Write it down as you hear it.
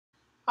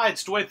Hi,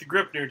 it's Dwight the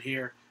Grip Nerd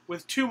here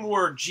with two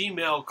more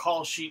Gmail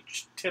call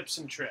sheet tips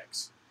and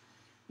tricks.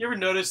 You ever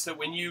notice that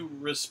when you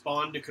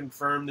respond to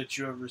confirm that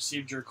you have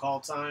received your call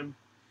time,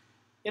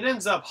 it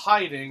ends up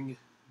hiding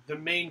the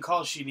main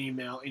call sheet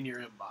email in your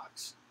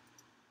inbox?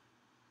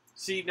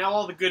 See, now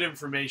all the good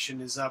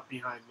information is up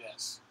behind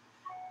this.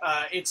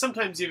 It's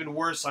sometimes even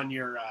worse on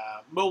your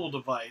mobile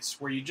device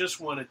where you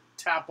just want to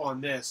tap on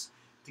this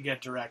to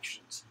get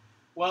directions.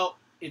 Well,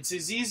 it's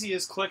as easy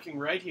as clicking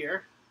right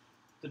here,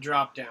 the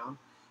drop down,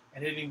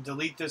 and hitting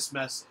delete this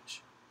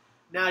message.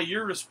 Now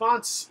your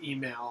response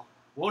email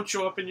won't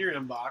show up in your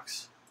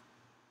inbox,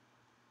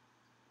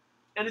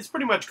 and it's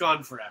pretty much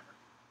gone forever.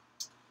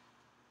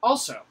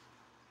 Also,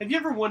 have you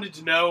ever wanted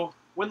to know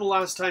when the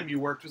last time you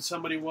worked with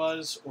somebody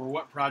was, or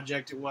what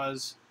project it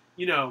was?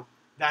 You know,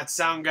 that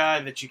sound guy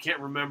that you can't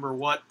remember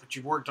what, but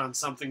you've worked on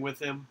something with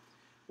him?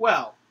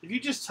 Well, if you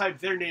just type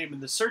their name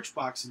in the search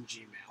box in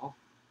Gmail,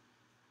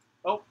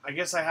 oh, I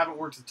guess I haven't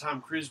worked with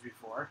Tom Cruise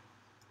before.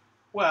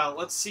 Well,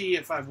 let's see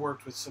if I've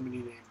worked with somebody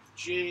named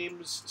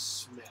James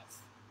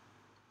Smith.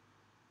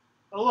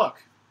 Oh,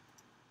 look.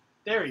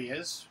 There he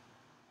is.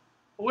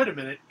 Oh, wait a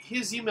minute.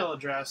 His email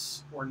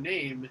address or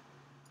name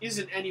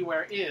isn't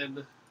anywhere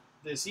in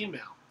this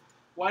email.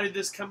 Why did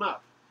this come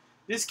up?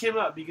 This came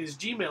up because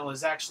Gmail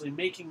is actually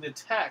making the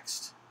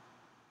text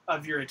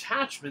of your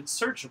attachment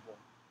searchable.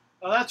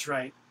 Oh, that's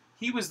right.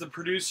 He was the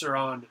producer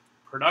on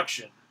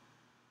Production.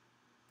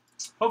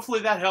 Hopefully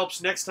that helps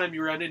next time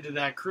you run into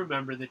that crew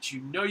member that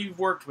you know you've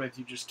worked with,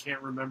 you just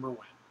can't remember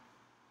when.